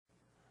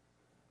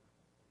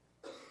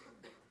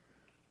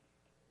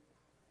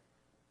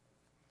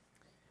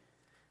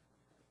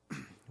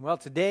Well,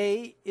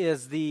 today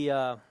is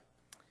the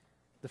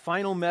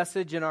final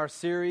message in our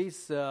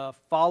series,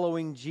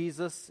 Following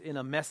Jesus in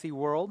a Messy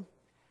World.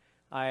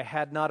 I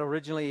had not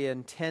originally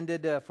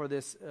intended for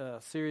this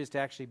series to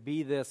actually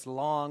be this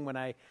long. When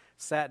I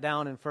sat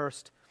down and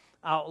first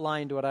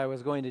outlined what I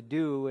was going to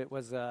do, it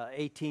was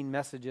 18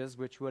 messages,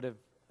 which would have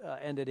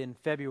ended in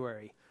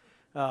February.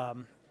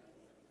 God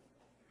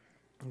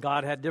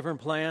had different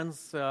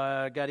plans,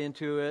 got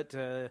into it.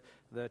 The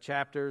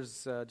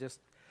chapters just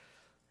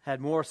had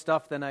more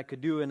stuff than I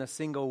could do in a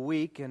single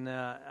week, and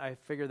I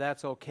figure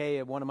that's okay.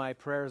 One of my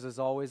prayers is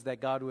always that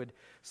God would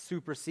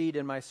supersede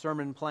in my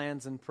sermon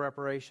plans and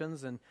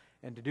preparations and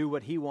to do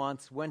what He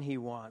wants when He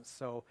wants.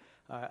 So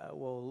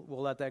we'll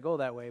let that go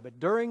that way. But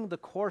during the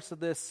course of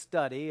this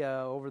study,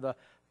 over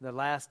the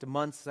last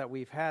months that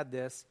we've had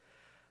this,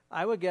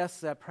 I would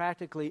guess that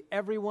practically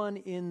everyone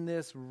in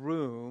this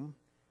room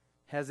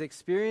has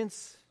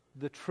experienced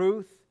the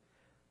truth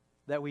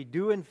that we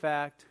do, in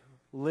fact,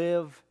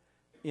 live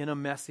in a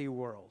messy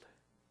world.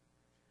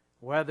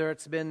 Whether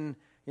it's been,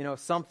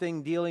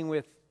 something dealing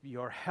with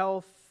your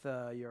health,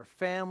 your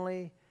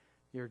family,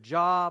 your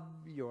job,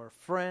 your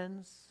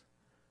friends,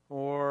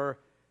 or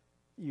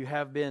you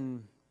have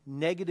been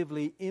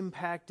negatively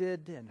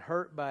impacted and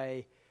hurt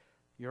by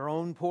your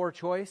own poor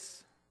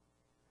choice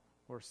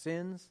or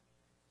sins,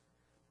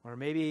 or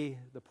maybe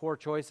the poor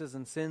choices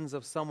and sins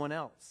of someone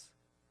else.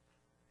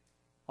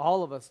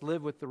 All of us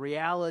live with the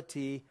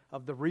reality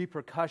of the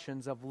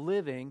repercussions of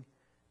living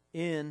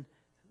in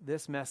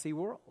this messy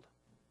world.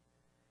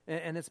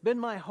 And it's been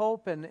my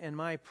hope and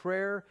my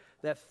prayer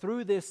that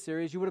through this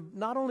series you would have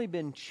not only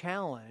been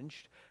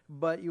challenged,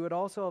 but you would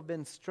also have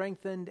been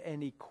strengthened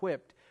and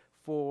equipped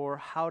for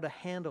how to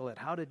handle it,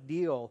 how to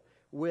deal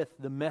with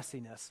the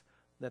messiness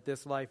that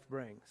this life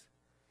brings.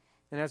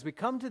 And as we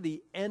come to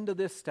the end of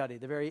this study,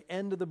 the very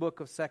end of the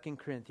book of 2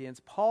 Corinthians,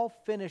 Paul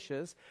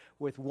finishes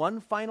with one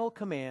final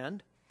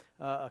command,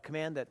 a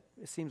command that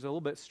seems a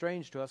little bit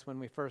strange to us when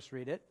we first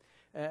read it,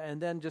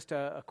 and then just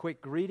a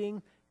quick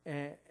greeting,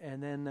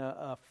 and then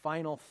a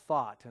final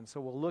thought. And so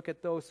we'll look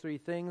at those three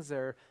things.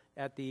 They're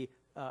at the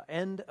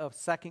end of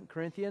 2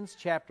 Corinthians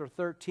chapter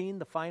 13,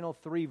 the final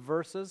three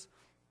verses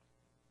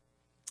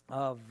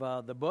of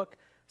the book.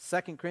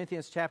 2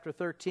 Corinthians chapter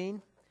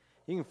 13.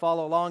 You can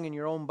follow along in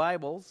your own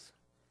Bibles.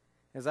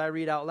 As I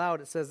read out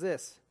loud, it says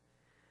this: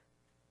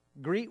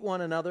 "Greet one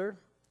another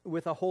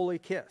with a holy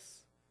kiss.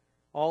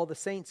 All the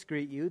saints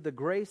greet you. The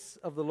grace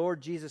of the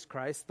Lord Jesus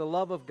Christ, the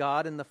love of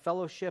God, and the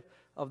fellowship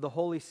of the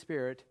Holy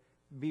Spirit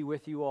be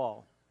with you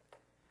all."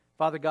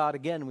 Father God,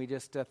 again, we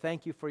just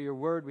thank you for your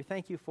word. We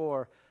thank you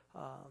for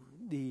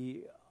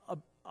the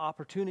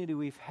opportunity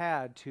we've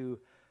had to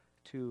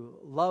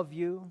love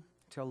you,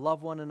 to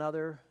love one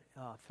another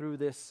through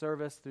this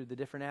service, through the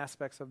different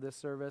aspects of this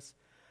service.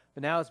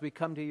 But now as we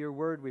come to your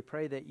word, we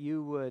pray that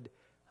you would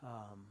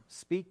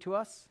speak to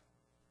us,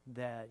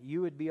 that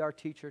you would be our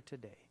teacher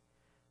today.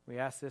 We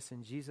ask this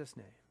in Jesus'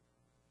 name.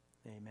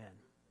 Amen.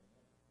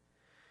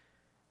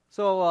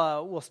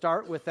 So we'll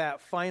start with that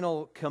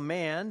final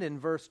command in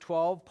verse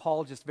 12.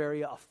 Paul just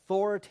very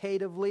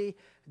authoritatively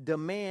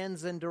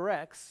demands and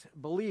directs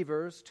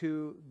believers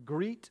to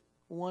greet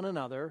one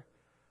another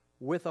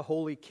with a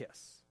holy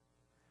kiss.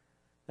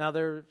 Now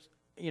there's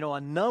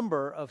a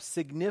number of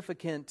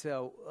significant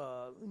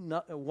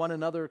one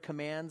another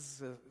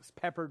commands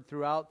peppered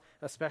throughout,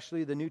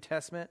 especially the New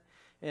Testament.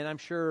 And I'm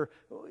sure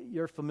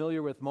you're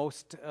familiar with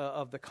most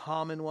of the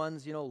common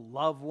ones.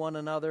 Love one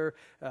another,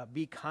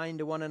 be kind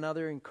to one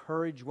another,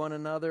 encourage one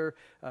another,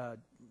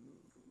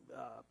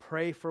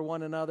 pray for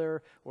one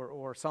another,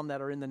 or some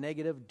that are in the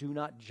negative, do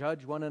not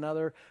judge one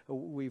another.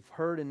 We've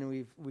heard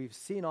and we've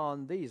seen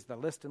on these. The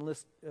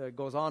list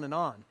goes on and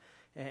on.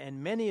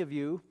 And many of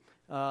you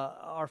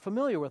are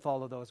familiar with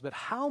all of those. But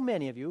how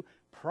many of you,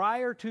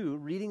 prior to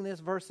reading this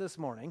verse this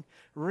morning,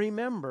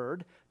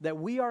 remembered that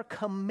we are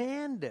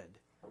commanded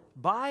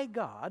by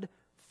God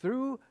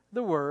through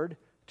the Word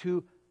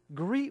to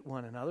greet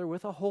one another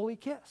with a holy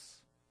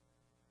kiss?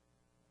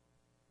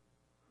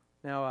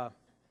 Now,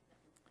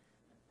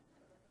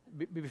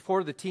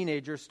 before the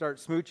teenagers start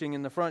smooching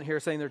in the front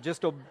here saying they're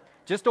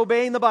just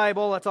obeying the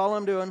Bible, that's all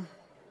I'm doing.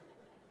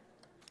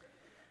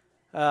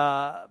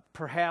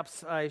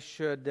 Perhaps I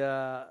should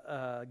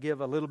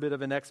give a little bit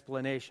of an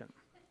explanation.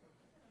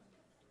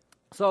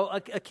 So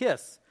a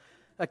kiss.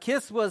 A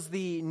kiss was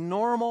the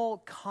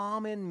normal,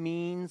 common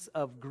means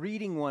of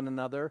greeting one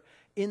another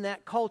in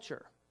that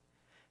culture.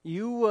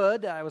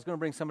 I was going to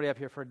bring somebody up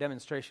here for a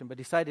demonstration, but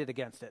decided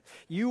against it.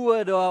 You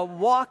would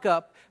walk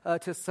up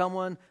to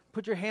someone,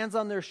 put your hands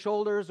on their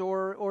shoulders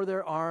or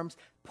their arms,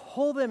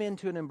 pull them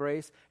into an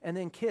embrace, and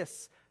then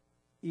kiss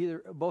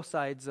both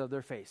sides of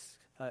their face.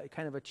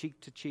 Kind of a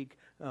cheek-to-cheek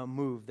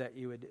move that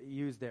you would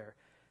use there.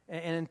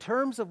 And in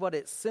terms of what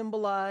it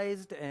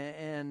symbolized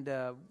and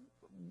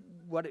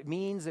what it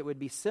means, it would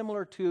be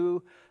similar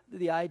to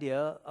the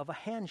idea of a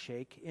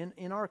handshake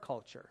in our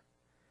culture.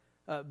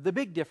 The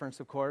big difference,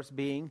 of course,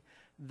 being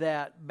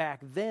that back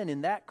then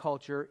in that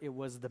culture, it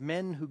was the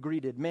men who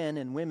greeted men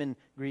and women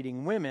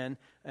greeting women.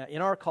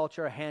 In our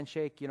culture, a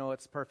handshake,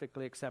 it's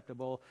perfectly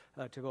acceptable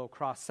to go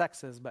across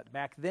sexes. But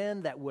back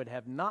then, that would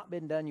have not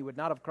been done. You would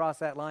not have crossed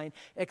that line,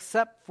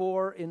 except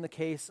for in the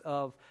case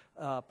of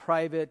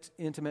private,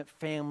 intimate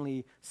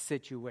family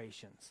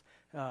situations.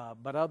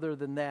 But other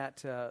than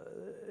that,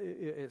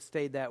 it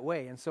stayed that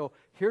way. And so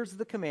here's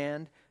the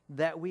command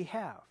that we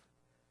have.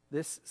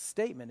 This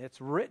statement, it's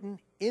written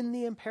in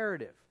the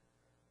imperative.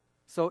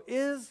 So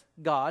is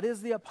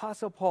the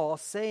Apostle Paul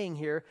saying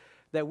here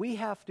that we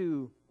have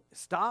to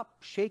stop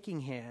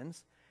shaking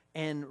hands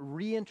and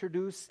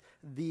reintroduce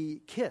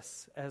the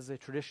kiss as a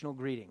traditional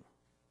greeting?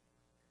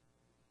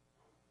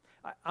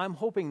 I'm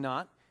hoping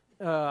not,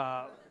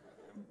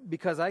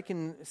 because I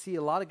can see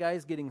a lot of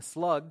guys getting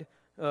slugged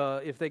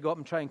if they go up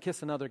and try and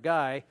kiss another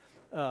guy,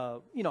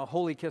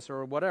 holy kiss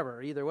or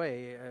whatever. Either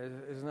way,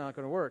 it's not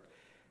going to work.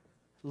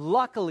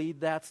 Luckily,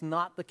 that's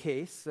not the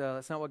case.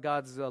 That's not what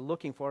God's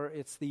looking for.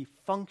 It's the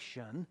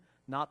function,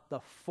 not the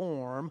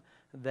form,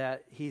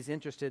 that he's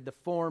interested. The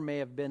form may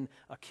have been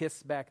a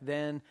kiss back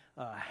then,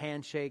 a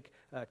handshake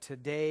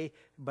today,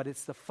 but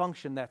it's the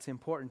function that's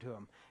important to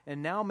him.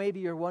 And now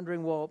maybe you're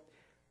wondering, well,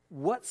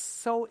 what's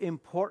so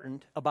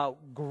important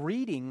about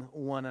greeting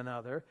one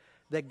another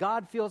that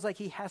God feels like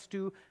he has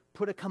to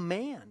put a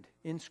command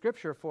in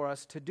Scripture for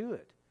us to do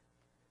it?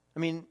 I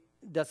mean,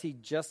 does he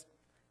just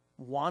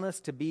want us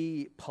to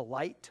be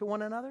polite to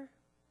one another?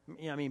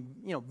 I mean,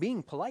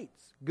 being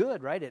polite's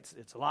good, right?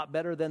 It's a lot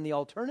better than the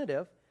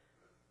alternative.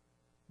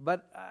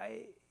 But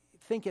I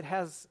think it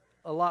has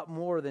a lot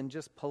more than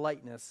just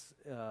politeness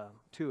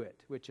to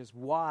it, which is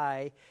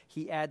why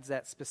he adds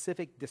that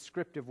specific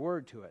descriptive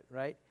word to it,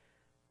 right?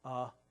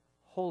 A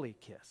holy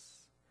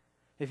kiss.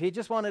 If he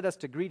just wanted us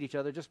to greet each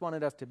other, just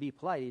wanted us to be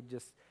polite, he'd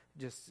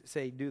just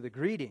say, do the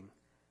greeting.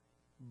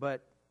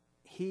 But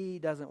he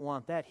doesn't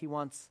want that. He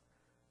wants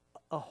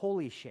a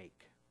holy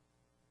shake,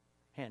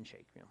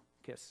 handshake,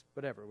 kiss,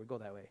 whatever, we go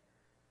that way.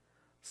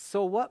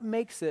 So what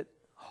makes it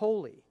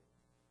holy?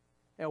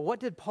 And what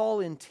did Paul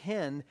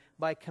intend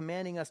by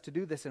commanding us to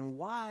do this, and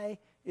why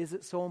is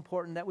it so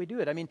important that we do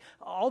it? I mean,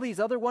 all these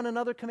other one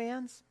another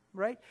commands,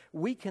 right?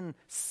 We can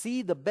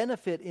see the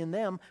benefit in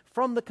them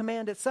from the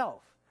command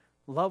itself.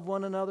 Love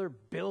one another,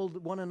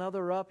 build one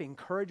another up,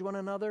 encourage one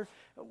another.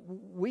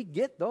 We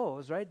get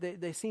those, right?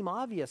 They seem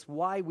obvious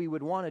why we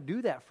would want to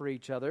do that for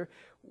each other.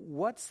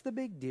 What's the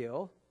big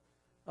deal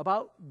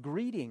about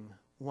greeting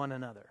one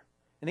another?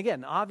 And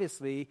again,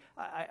 obviously,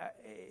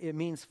 it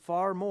means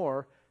far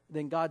more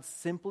than God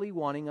simply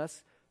wanting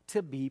us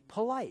to be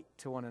polite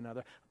to one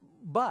another.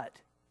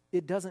 But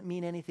it doesn't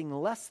mean anything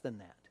less than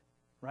that,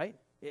 right?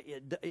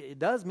 It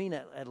does mean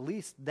at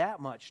least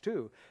that much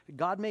too.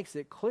 God makes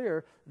it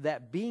clear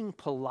that being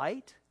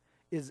polite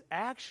is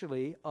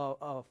actually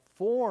a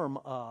form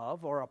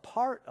of or a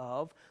part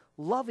of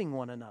loving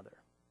one another.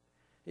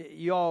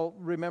 You all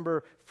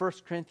remember 1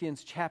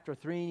 Corinthians chapter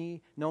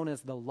 3, known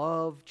as the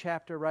love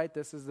chapter, right?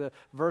 This is the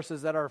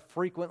verses that are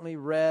frequently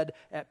read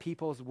at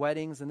people's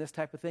weddings and this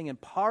type of thing. And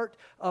part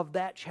of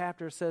that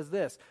chapter says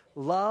this: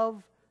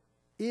 love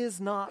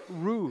is not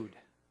rude,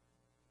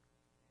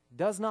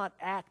 does not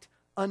act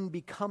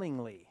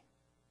unbecomingly.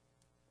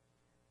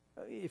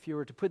 If you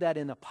were to put that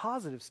in a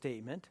positive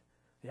statement,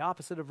 the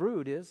opposite of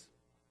rude is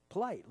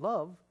polite.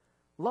 Love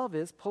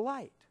is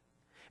polite.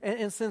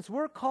 And since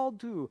we're called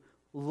to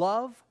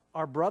love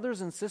our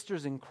brothers and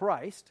sisters in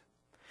Christ,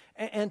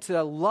 and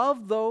to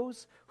love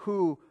those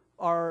who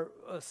are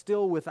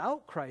still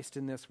without Christ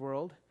in this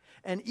world,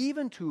 and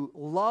even to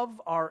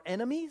love our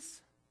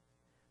enemies,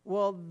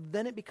 well,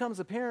 then it becomes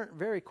apparent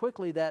very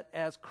quickly that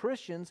as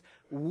Christians,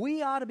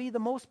 we ought to be the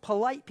most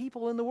polite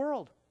people in the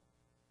world.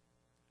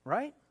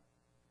 Right?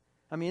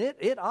 I mean,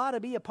 it ought to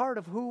be a part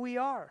of who we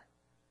are.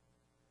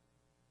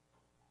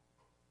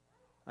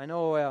 I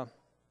know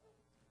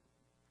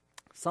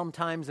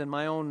sometimes in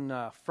my own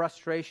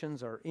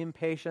frustrations or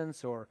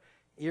impatience or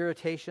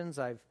irritations,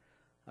 I've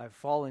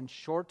fallen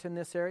short in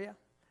this area.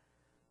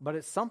 But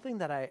it's something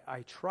that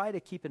I try to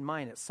keep in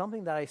mind. It's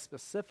something that I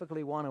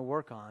specifically want to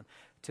work on,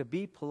 to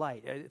be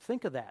polite.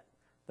 Think of that.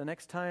 The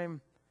next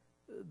time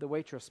the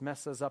waitress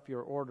messes up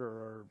your order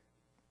or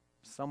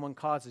someone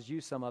causes you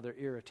some other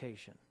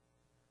irritation.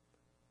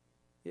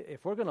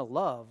 If we're going to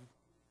love,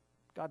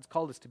 God's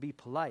called us to be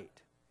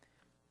polite.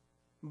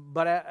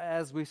 But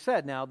as we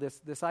said now,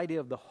 this idea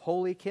of the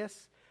holy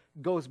kiss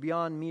goes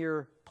beyond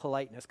mere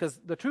politeness. Because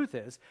the truth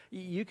is,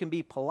 you can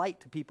be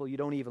polite to people you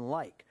don't even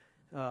like.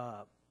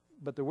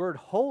 But the word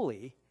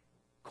holy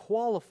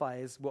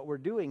qualifies what we're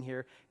doing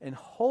here. And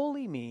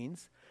holy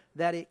means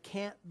that it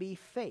can't be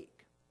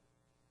fake.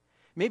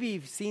 Maybe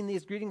you've seen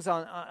these greetings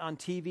on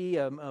TV,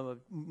 a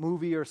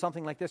movie or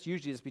something like this.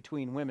 Usually it's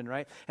between women,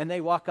 right? And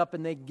they walk up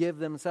and they give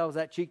themselves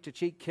that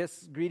cheek-to-cheek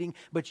kiss greeting,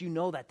 but you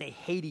know that they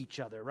hate each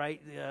other,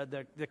 right?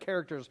 The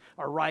characters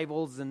are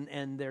rivals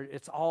and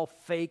it's all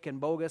fake and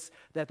bogus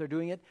that they're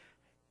doing it.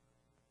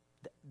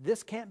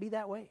 This can't be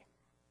that way.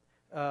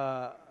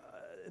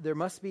 There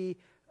must be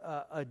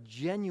a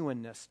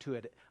genuineness to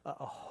it.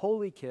 A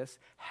holy kiss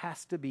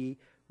has to be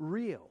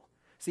real.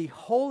 See,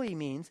 holy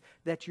means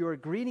that you're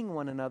greeting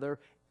one another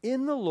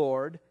in the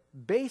Lord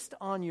based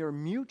on your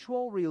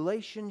mutual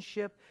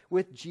relationship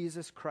with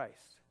Jesus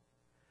Christ.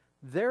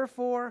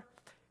 Therefore,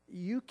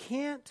 you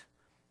can't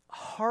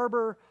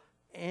harbor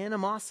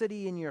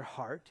animosity in your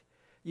heart.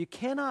 You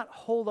cannot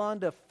hold on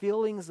to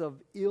feelings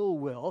of ill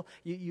will.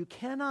 You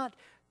cannot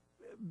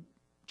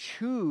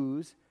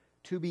choose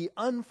to be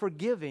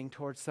unforgiving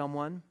towards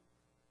someone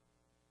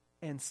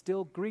and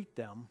still greet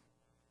them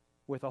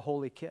with a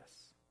holy kiss.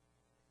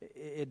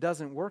 It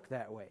doesn't work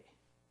that way.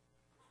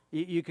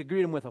 You could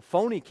greet them with a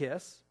phony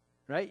kiss,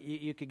 right?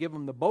 You could give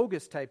them the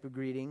bogus type of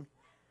greeting,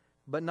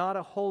 but not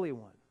a holy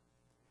one.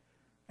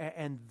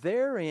 And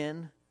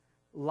therein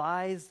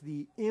lies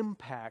the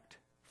impact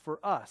for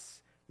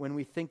us when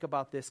we think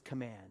about this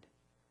command.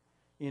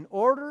 In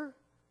order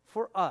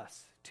for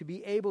us to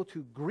be able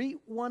to greet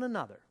one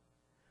another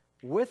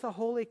with a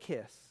holy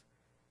kiss,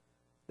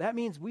 that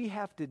means we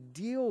have to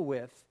deal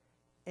with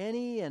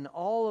any and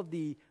all of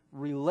the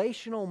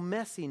relational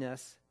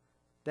messiness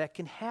that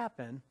can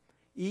happen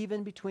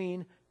even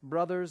between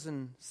brothers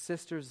and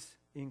sisters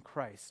in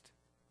Christ.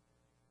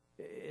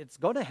 It's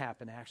going to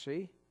happen,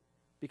 actually,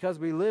 because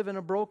we live in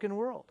a broken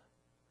world.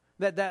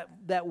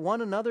 That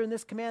one another in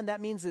this command,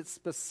 that means it's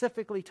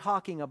specifically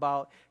talking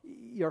about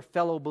your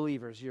fellow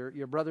believers,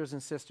 your brothers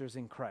and sisters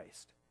in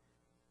Christ.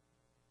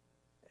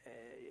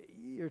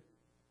 You're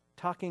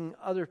talking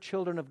other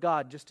children of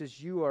God, just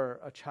as you are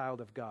a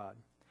child of God.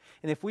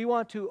 And if we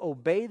want to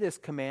obey this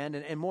command,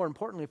 and more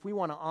importantly, if we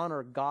want to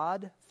honor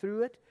God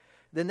through it,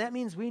 then that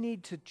means we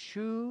need to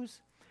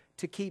choose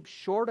to keep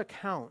short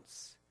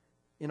accounts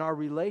in our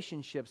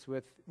relationships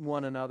with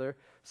one another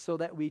so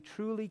that we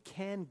truly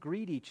can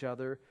greet each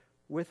other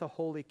with a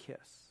holy kiss.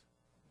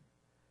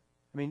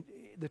 I mean,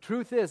 the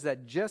truth is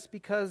that just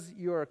because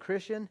you're a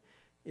Christian,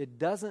 it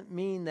doesn't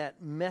mean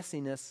that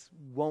messiness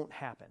won't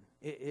happen.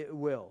 It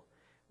will.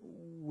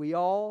 We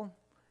all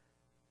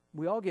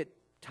get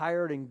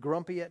tired and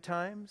grumpy at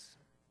times.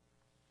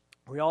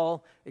 We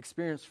all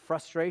experience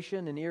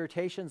frustration and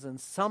irritations, and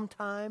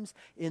sometimes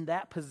in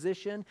that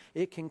position,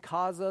 it can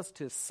cause us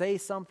to say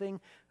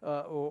something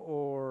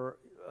or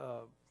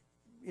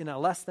in a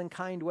less than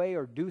kind way,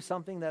 or do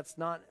something that's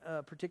not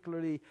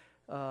particularly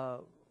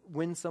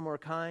winsome or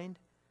kind.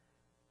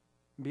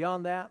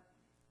 Beyond that,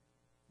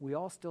 we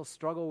all still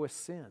struggle with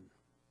sin.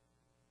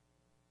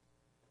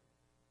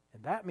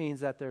 And that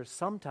means that there's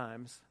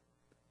sometimes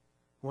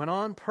when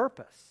on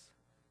purpose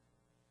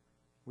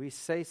we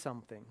say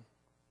something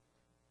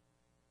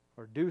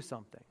or do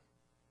something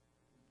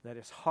that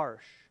is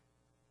harsh,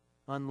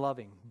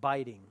 unloving,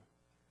 biting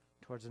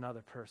towards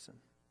another person.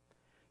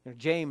 You know,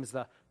 James,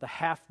 the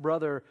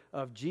half-brother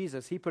of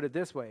Jesus, he put it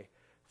this way: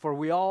 for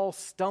we all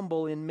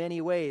stumble in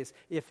many ways.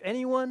 If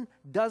anyone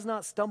does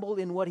not stumble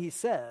in what he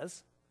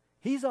says,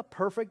 he's a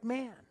perfect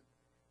man,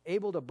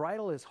 able to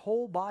bridle his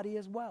whole body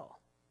as well.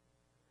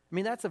 I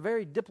mean, that's a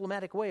very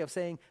diplomatic way of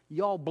saying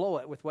y'all blow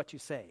it with what you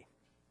say.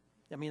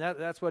 I mean,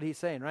 that's what he's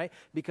saying, right?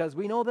 Because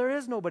we know there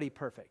is nobody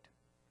perfect.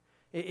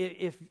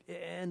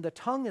 And the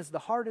tongue is the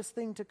hardest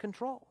thing to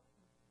control.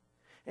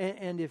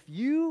 And if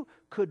you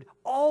could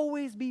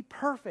always be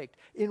perfect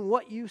in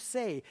what you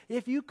say,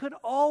 if you could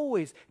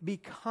always be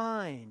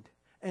kind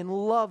and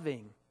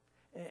loving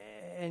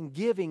and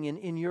giving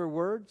in your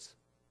words,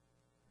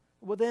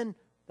 well then,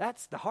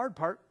 that's the hard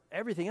part.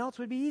 Everything else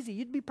would be easy.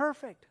 You'd be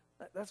perfect.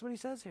 That's what he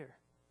says here.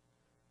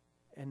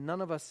 And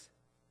none of us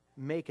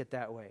make it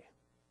that way.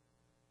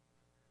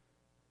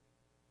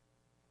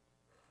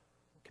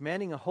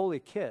 Commanding a holy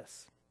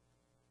kiss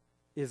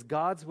is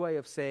God's way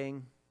of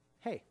saying,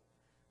 hey,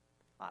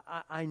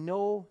 I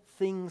know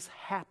things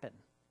happen.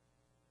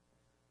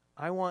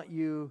 I want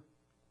you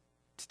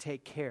to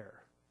take care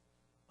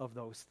of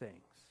those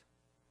things.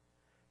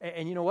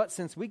 And you know what?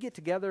 Since we get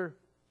together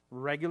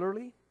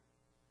regularly,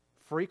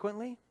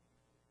 frequently,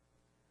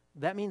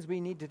 that means we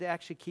need to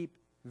actually keep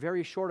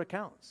very short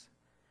accounts.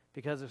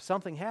 Because if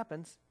something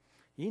happens,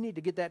 you need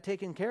to get that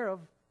taken care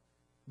of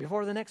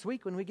before the next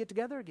week when we get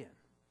together again.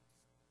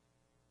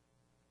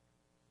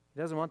 He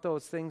doesn't want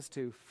those things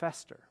to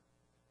fester,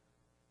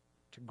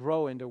 to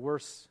grow into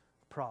worse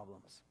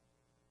problems.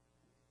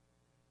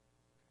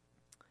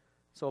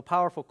 So a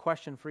powerful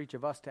question for each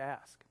of us to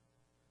ask.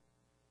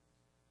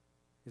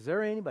 Is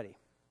there anybody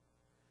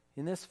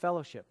in this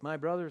fellowship, my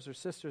brothers or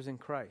sisters in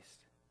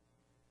Christ,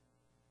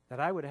 that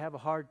I would have a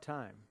hard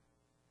time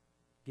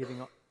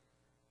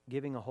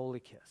giving a holy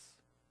kiss?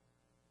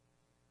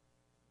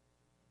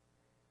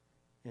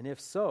 And if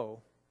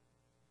so,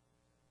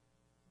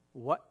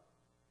 what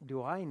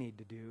do I need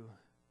to do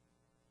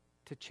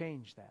to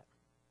change that?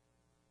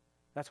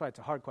 That's why it's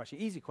a hard question.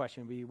 Easy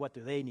question would be, what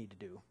do they need to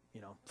do?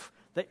 You know,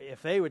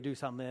 if they would do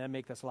something, that'd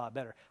make this a lot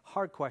better.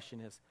 Hard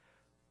question is,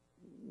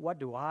 what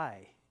do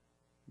I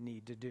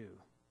need to do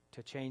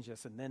to change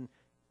this? And then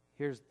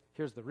here's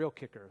the real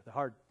kicker, the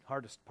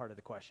hardest part of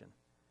the question.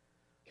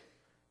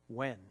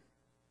 When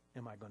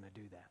am I going to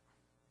do that?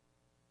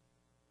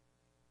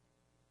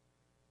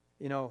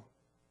 You know,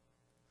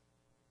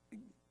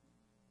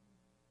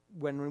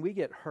 when we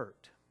get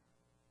hurt,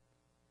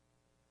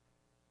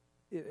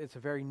 it's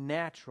very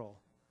natural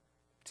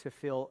to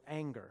feel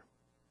anger.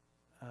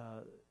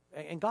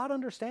 And God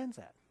understands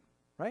that,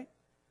 right?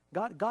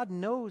 God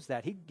knows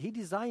that. He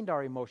designed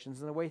our emotions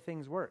and the way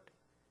things work.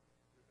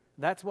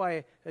 That's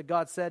why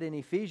God said in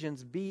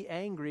Ephesians, be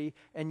angry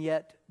and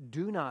yet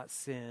do not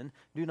sin.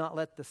 Do not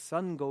let the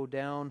sun go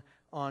down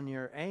on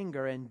your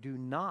anger, and do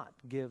not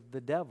give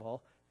the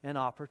devil an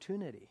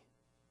opportunity.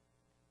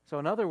 So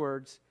in other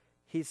words,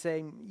 he's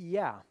saying,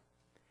 yeah,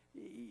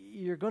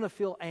 you're going to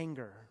feel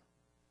anger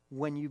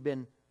when you've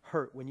been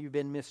hurt, when you've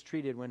been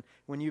mistreated,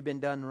 when you've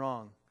been done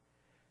wrong.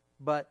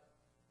 But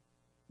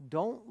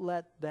don't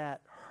let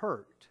that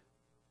hurt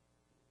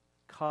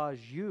cause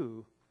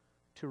you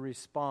to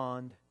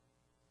respond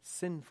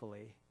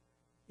sinfully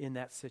in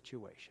that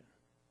situation.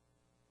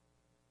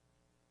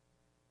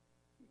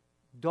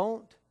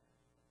 Don't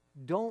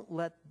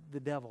let the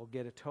devil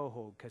get a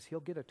toehold, because he'll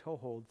get a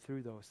toehold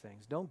through those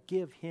things. Don't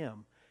give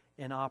him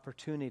an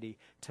opportunity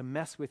to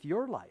mess with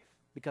your life,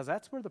 because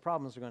that's where the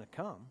problems are going to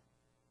come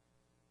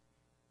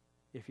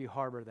if you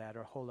harbor that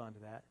or hold on to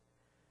that,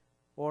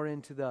 or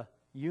into the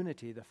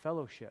unity, the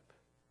fellowship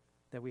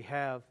that we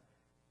have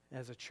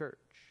as a church.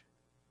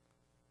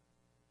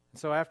 And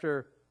so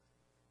after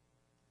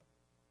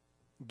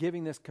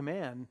giving this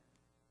command,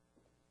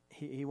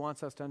 he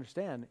wants us to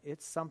understand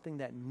it's something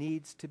that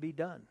needs to be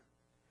done.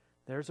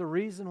 There's a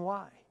reason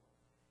why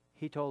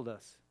he told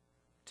us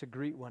to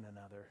greet one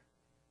another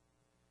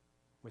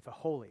with a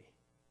holy,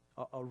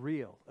 a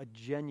real, a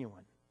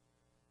genuine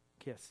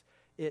kiss.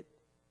 It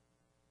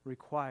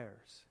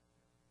requires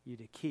you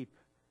to keep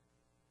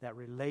that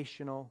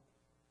relational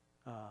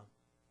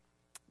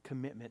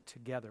commitment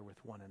together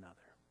with one another.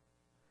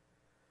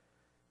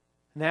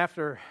 And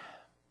after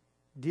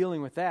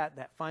dealing with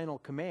that final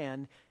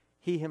command,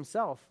 he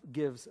himself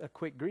gives a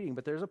quick greeting,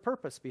 but there's a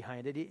purpose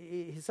behind it.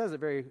 He says it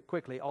very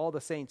quickly. All the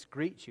saints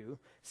greet you.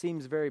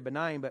 Seems very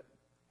benign, but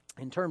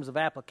in terms of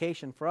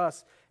application for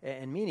us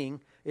and meaning,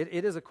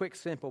 it is a quick,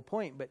 simple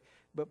point.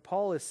 But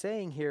Paul is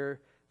saying here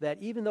that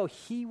even though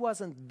he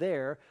wasn't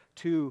there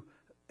to,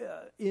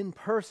 in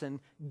person,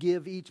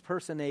 give each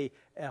person a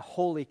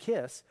holy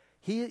kiss,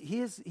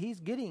 he's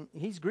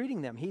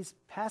greeting them. He's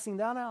passing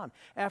that on.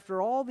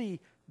 After all the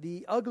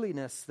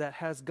ugliness that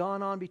has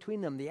gone on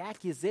between them, the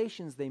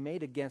accusations they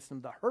made against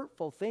him, the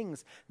hurtful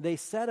things they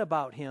said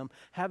about him,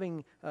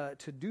 having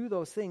to do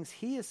those things,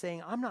 he is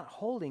saying, I'm not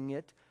holding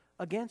it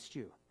against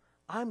you.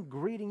 I'm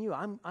greeting you.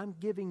 I'm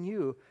giving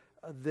you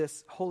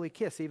this holy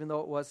kiss, even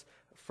though it was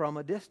from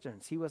a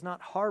distance. He was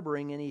not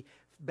harboring any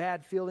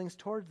bad feelings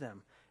toward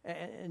them,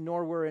 and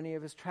nor were any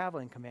of his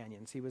traveling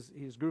companions. He was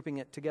grouping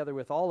it together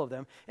with all of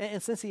them.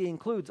 And since he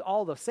includes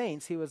all the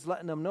saints, he was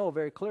letting them know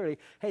very clearly,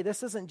 hey,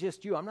 this isn't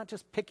just you. I'm not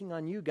just picking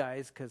on you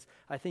guys because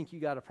I think you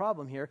got a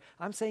problem here.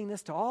 I'm saying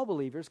this to all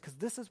believers because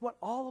this is what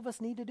all of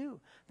us need to do.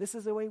 This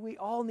is the way we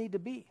all need to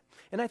be.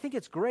 And I think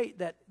it's great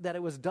that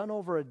it was done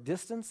over a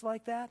distance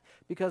like that,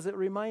 because it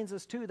reminds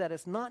us too that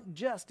it's not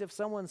just if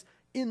someone's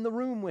in the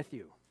room with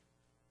you.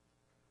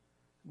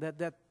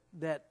 That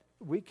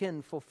we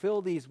can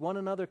fulfill these one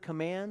another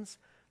commands,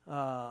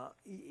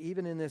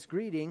 even in this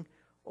greeting,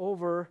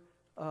 over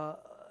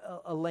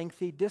a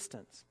lengthy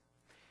distance.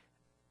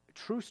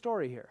 True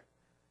story here.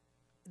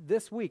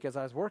 This week, as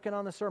I was working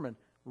on the sermon,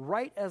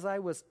 right as I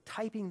was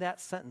typing that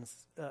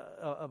sentence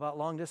about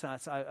long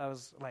distance, I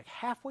was like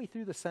halfway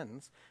through the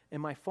sentence,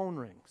 and my phone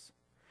rings.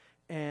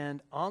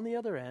 And on the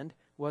other end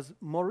was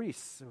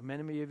Maurice.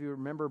 Many of you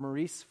remember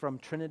Maurice from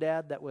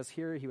Trinidad that was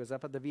here. He was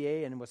up at the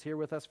VA and was here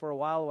with us for a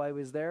while I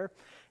was there.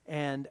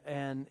 And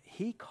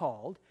he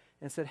called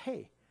and said,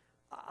 hey,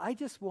 I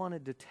just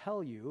wanted to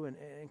tell you and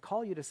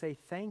call you to say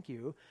thank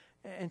you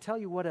and tell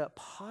you what a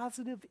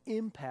positive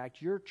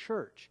impact your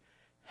church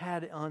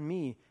had on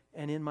me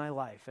and in my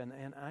life. And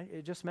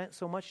it just meant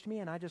so much to me,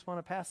 and I just want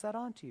to pass that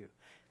on to you.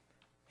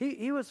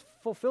 He was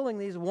fulfilling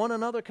these one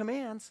another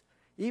commands,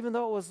 even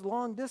though it was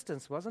long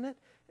distance, wasn't it?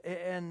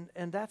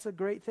 And that's a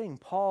great thing.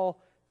 Paul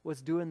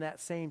was doing that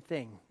same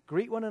thing.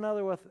 Greet one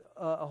another with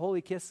a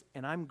holy kiss,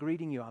 and I'm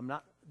greeting you.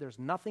 There's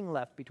nothing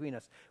left between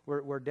us.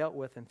 We're dealt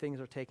with, and things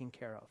are taken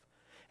care of.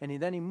 And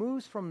then he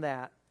moves from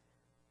that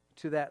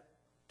to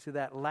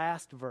that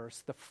last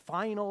verse, the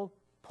final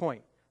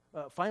point.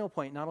 Final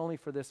point, not only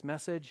for this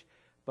message,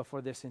 but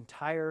for this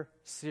entire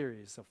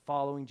series of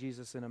following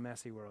Jesus in a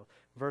messy world.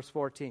 Verse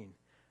 14,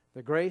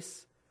 the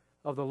grace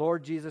of the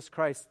Lord Jesus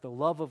Christ, the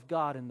love of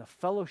God, and the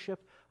fellowship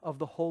of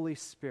the Holy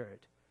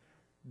Spirit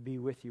be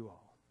with you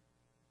all.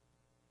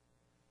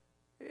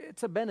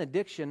 It's a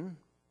benediction,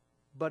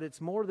 but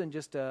it's more than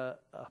just a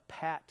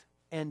pat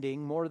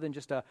ending, more than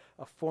just a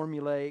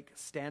formulaic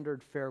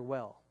standard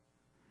farewell,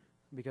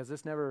 because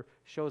this never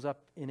shows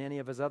up in any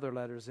of his other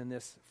letters in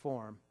this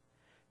form.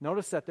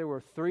 Notice that there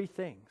were three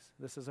things.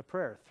 This is a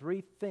prayer.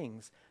 Three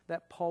things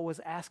that Paul was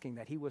asking,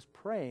 that he was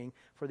praying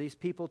for these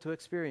people to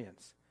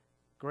experience: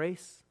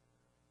 grace,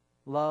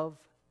 love,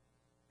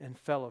 and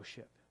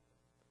fellowship.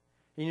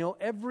 You know,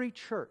 every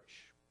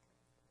church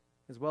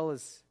as well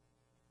as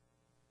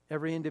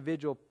every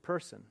individual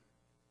person,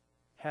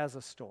 has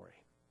a story.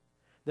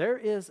 There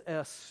is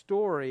a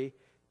story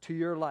to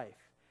your life.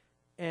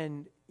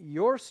 And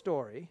your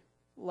story,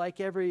 like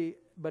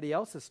everybody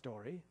else's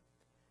story,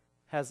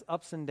 has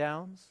ups and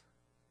downs,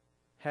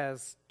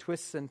 has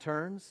twists and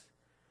turns,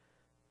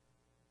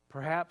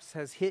 perhaps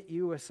has hit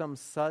you with some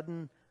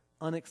sudden,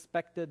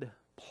 unexpected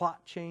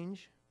plot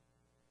change.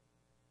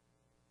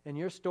 And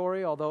your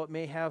story, although it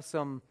may have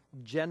some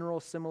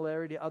general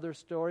similarity to other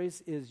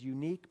stories, is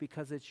unique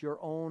because it's your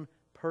own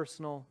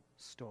personal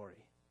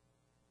story.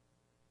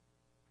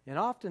 And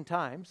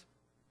oftentimes,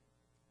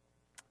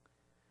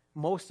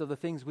 most of the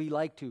things we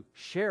like to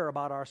share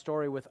about our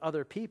story with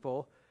other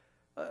people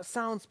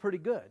sounds pretty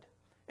good.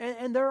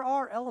 And there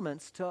are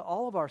elements to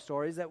all of our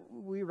stories that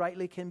we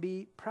rightly can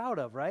be proud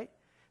of, right?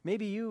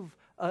 Maybe you've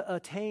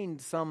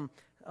attained some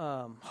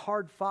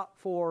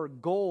hard-fought-for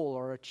goal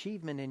or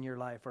achievement in your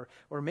life,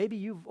 or maybe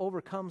you've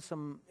overcome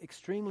some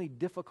extremely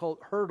difficult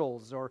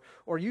hurdles, or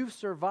you've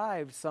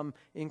survived some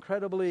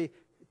incredibly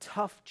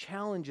tough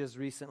challenges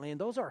recently, and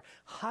those are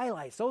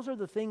highlights. Those are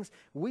the things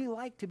we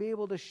like to be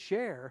able to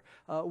share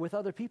with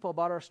other people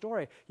about our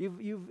story.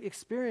 You've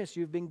experienced,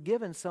 you've been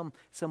given some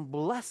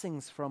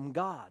blessings from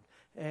God,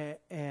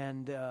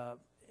 and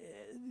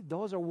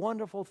those are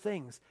wonderful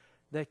things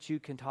that you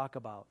can talk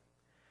about.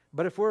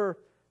 But if we're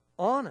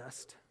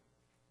honest,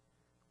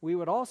 we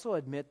would also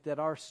admit that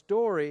our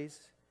stories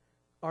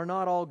are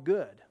not all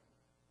good.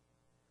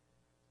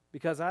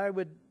 Because I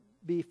would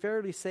be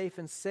fairly safe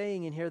in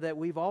saying in here that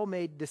we've all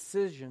made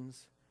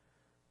decisions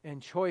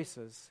and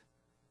choices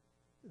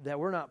that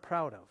we're not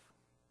proud of.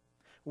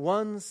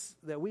 Ones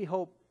that we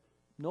hope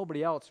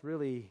nobody else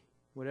really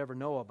would ever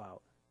know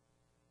about.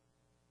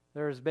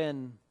 There's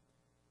been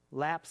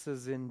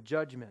lapses in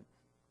judgment,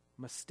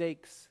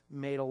 mistakes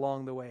made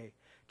along the way.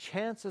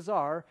 Chances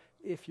are,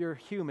 if you're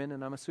human,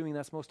 and I'm assuming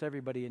that's most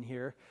everybody in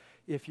here,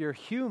 if you're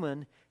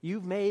human,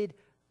 you've made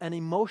an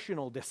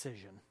emotional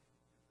decision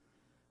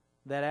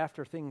that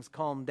after things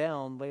calm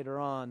down later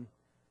on,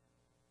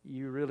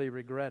 you really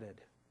regretted.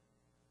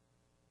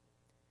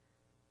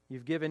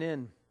 You've given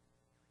in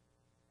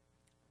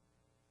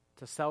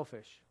to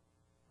selfish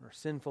or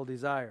sinful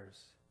desires.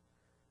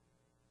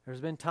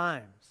 There's been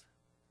times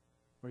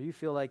where you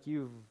feel like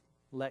you've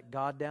let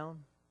God down,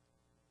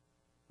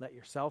 let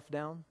yourself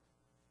down,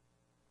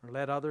 or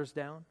let others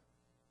down.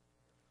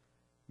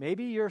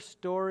 Maybe your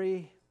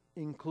story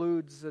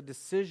includes a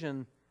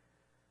decision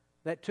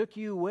that took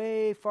you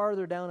way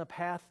farther down a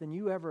path than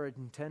you ever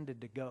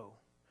intended to go.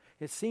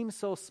 It seems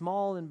so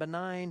small and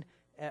benign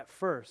at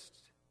first,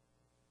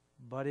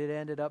 but it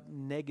ended up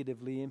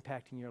negatively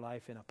impacting your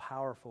life in a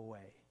powerful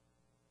way.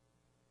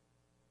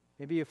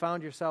 Maybe you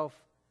found yourself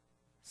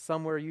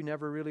somewhere you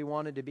never really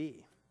wanted to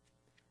be.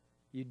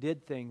 You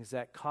did things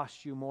that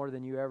cost you more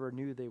than you ever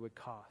knew they would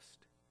cost.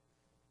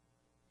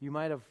 You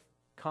might have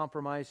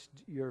compromised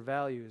your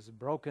values,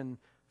 broken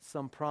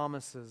some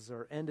promises,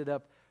 or ended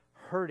up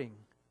hurting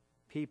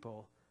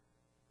people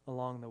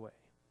along the way.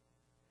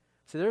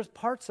 So there's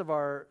parts of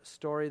our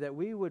story that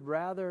we would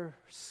rather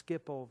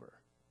skip over.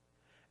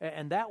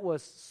 And that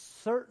was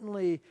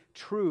certainly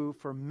true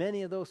for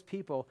many of those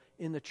people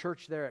in the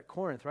church there at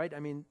Corinth, right? I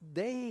mean,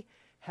 they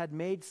had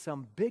made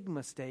some big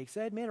mistakes.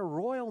 They had made a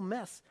royal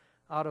mess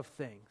out of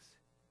things.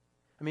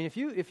 I mean, if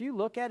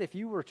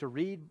you were to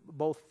read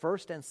both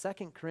 1st and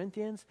 2nd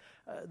Corinthians,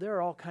 there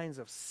are all kinds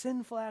of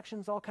sinful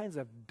actions, all kinds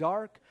of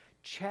dark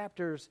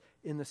chapters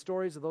in the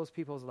stories of those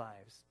people's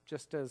lives,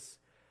 just as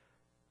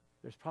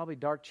there's probably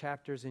dark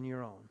chapters in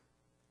your own.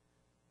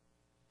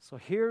 So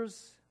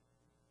here's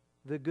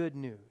the good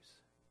news.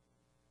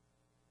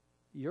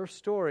 Your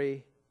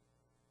story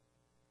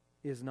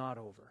is not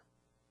over.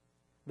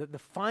 The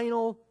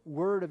final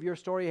word of your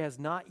story has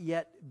not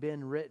yet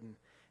been written.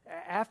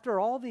 After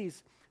all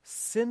these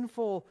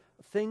sinful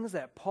things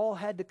that Paul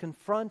had to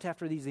confront,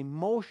 after these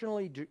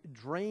emotionally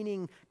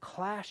draining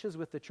clashes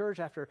with the church,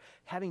 after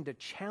having to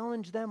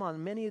challenge them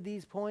on many of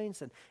these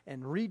points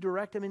and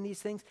redirect them in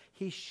these things,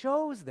 he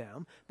shows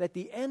them that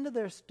the end of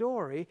their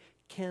story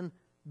can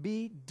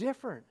be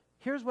different.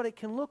 Here's what it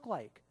can look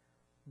like: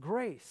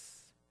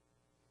 grace,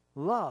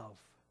 love,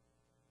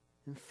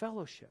 and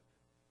fellowship.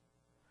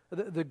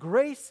 The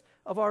grace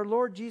of our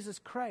Lord Jesus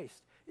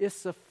Christ is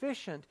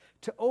sufficient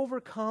to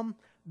overcome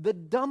the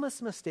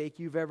dumbest mistake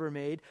you've ever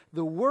made,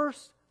 the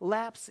worst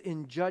lapse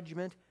in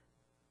judgment,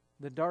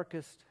 the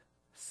darkest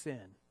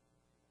sin.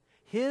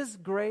 His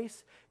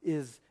grace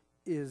is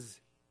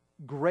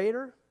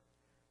greater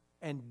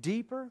and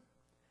deeper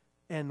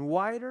and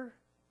wider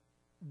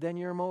than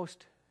your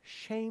most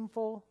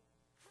shameful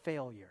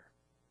failure.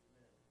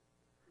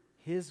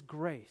 His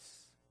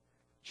grace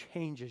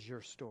changes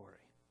your story.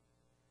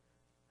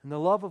 And the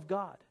love of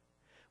God,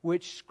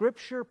 which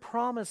Scripture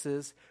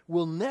promises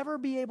will never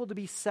be able to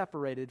be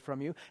separated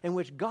from you, and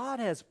which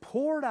God has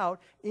poured out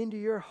into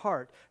your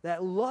heart,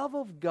 that love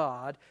of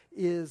God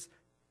is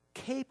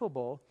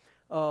capable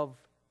of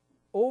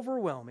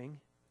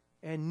overwhelming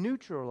and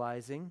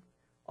neutralizing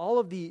all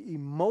of the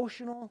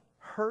emotional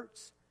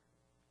hurts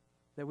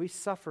that we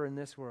suffer in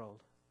this world,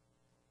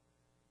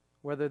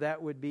 whether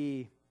that would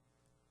be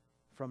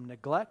from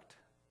neglect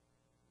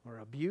or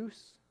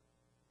abuse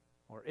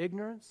or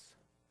ignorance,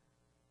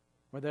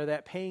 whether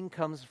that pain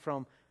comes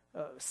from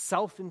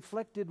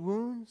self-inflicted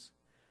wounds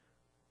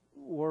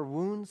or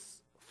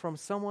wounds from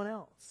someone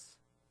else.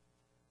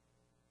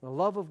 The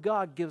love of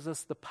God gives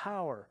us the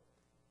power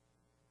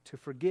to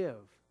forgive,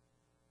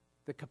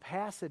 the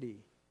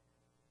capacity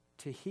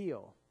to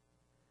heal,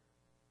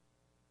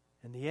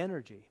 and the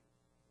energy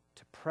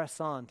to press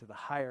on to the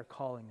higher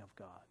calling of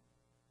God.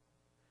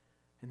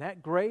 And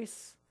that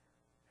grace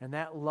and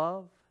that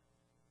love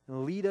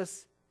lead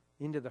us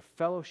into the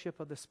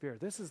fellowship of the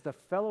Spirit. This is the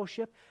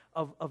fellowship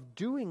of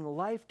doing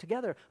life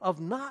together,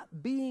 of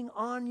not being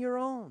on your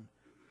own,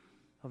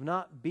 of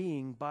not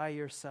being by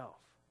yourself.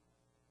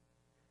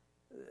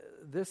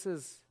 This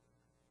is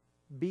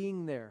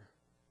being there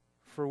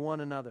for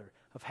one another,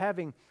 of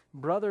having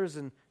brothers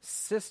and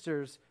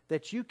sisters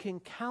that you can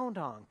count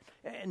on,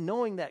 and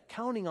knowing that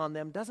counting on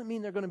them doesn't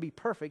mean they're going to be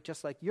perfect,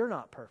 just like you're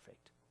not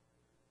perfect.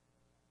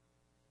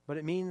 But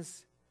it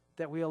means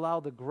that we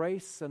allow the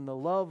grace and the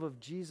love of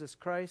Jesus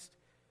Christ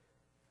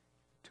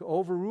to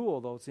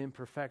overrule those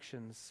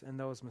imperfections and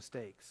those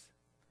mistakes.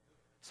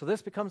 So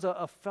this becomes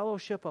a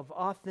fellowship of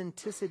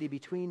authenticity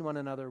between one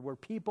another, where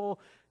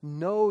people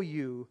know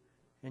you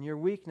and your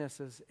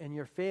weaknesses and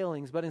your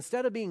failings, but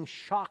instead of being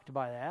shocked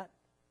by that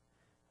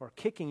or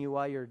kicking you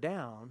while you're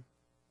down,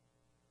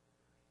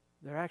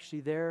 they're actually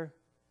there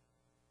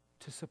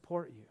to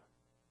support you,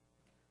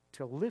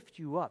 to lift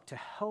you up, to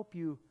help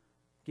you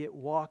get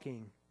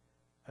walking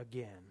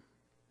again.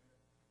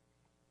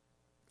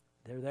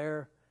 They're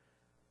there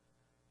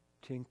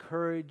to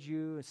encourage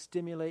you and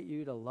stimulate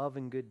you to love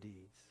and good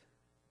deeds.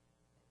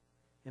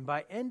 And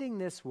by ending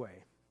this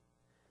way,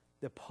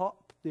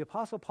 the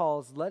Apostle Paul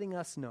is letting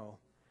us know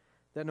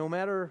that no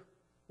matter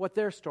what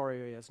their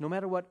story is, no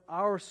matter what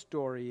our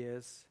story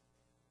is,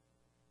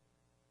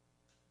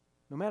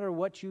 no matter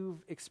what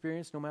you've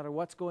experienced, no matter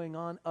what's going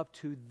on up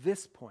to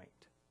this point,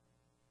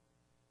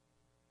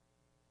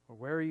 or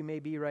where you may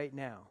be right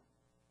now,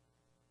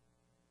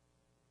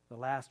 the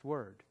last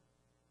word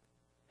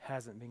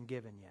hasn't been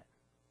given yet.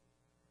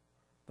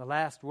 The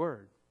last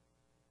word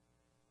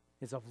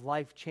is of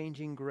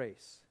life-changing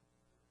grace,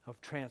 of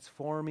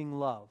transforming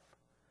love,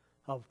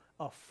 of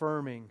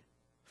affirming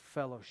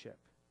fellowship.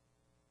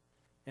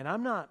 And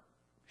I'm not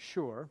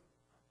sure,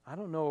 I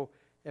don't know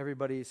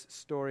everybody's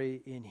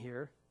story in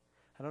here.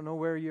 I don't know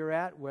where you're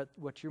at,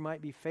 what you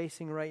might be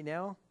facing right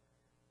now,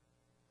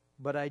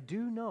 but I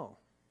do know,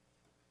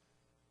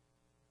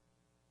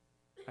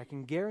 I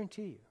can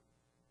guarantee you,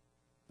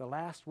 the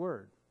last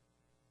word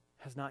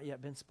has not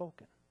yet been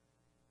spoken.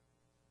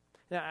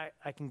 Now,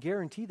 I can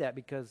guarantee that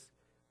because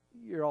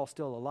you're all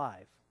still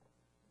alive.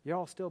 You're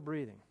all still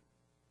breathing.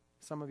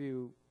 Some of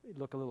you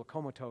look a little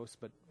comatose,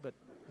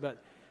 but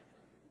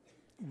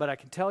I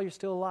can tell you're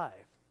still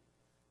alive.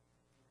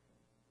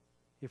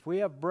 If we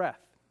have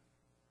breath,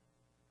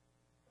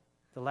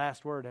 the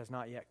last word has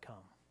not yet come.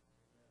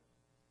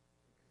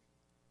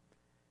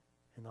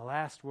 And the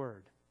last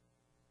word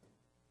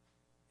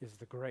is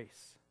the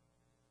grace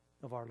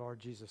of our Lord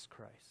Jesus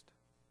Christ,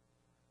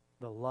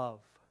 the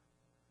love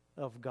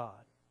of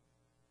God,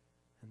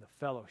 and the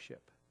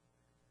fellowship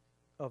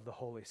of the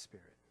Holy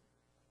Spirit.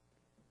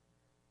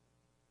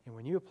 And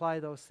when you apply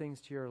those things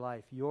to your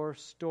life, your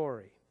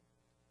story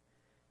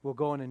will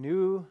go in a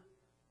new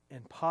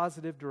and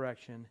positive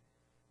direction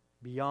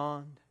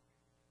beyond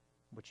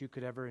what you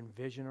could ever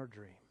envision or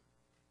dream.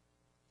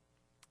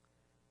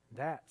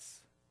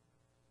 That's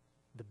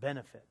the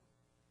benefit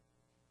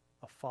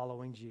of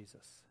following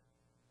Jesus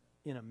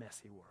in a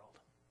messy world.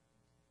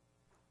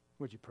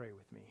 Would you pray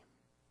with me?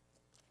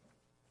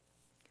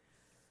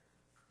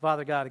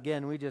 Father God,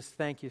 again, we just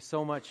thank you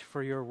so much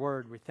for your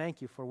word. We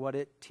thank you for what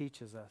it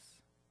teaches us.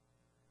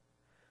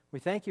 We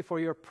thank you for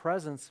your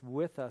presence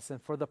with us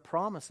and for the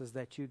promises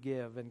that you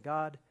give. And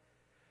God,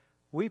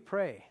 I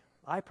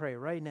pray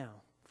right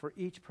now for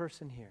each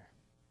person here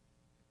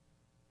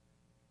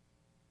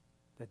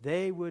that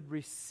they would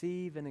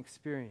receive and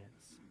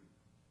experience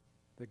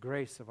the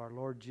grace of our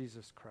Lord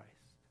Jesus Christ,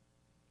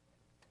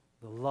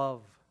 the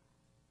love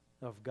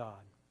of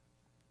God,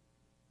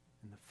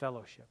 and the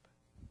fellowship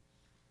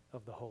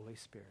of the Holy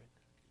Spirit.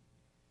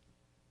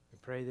 We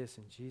pray this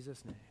in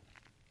Jesus' name.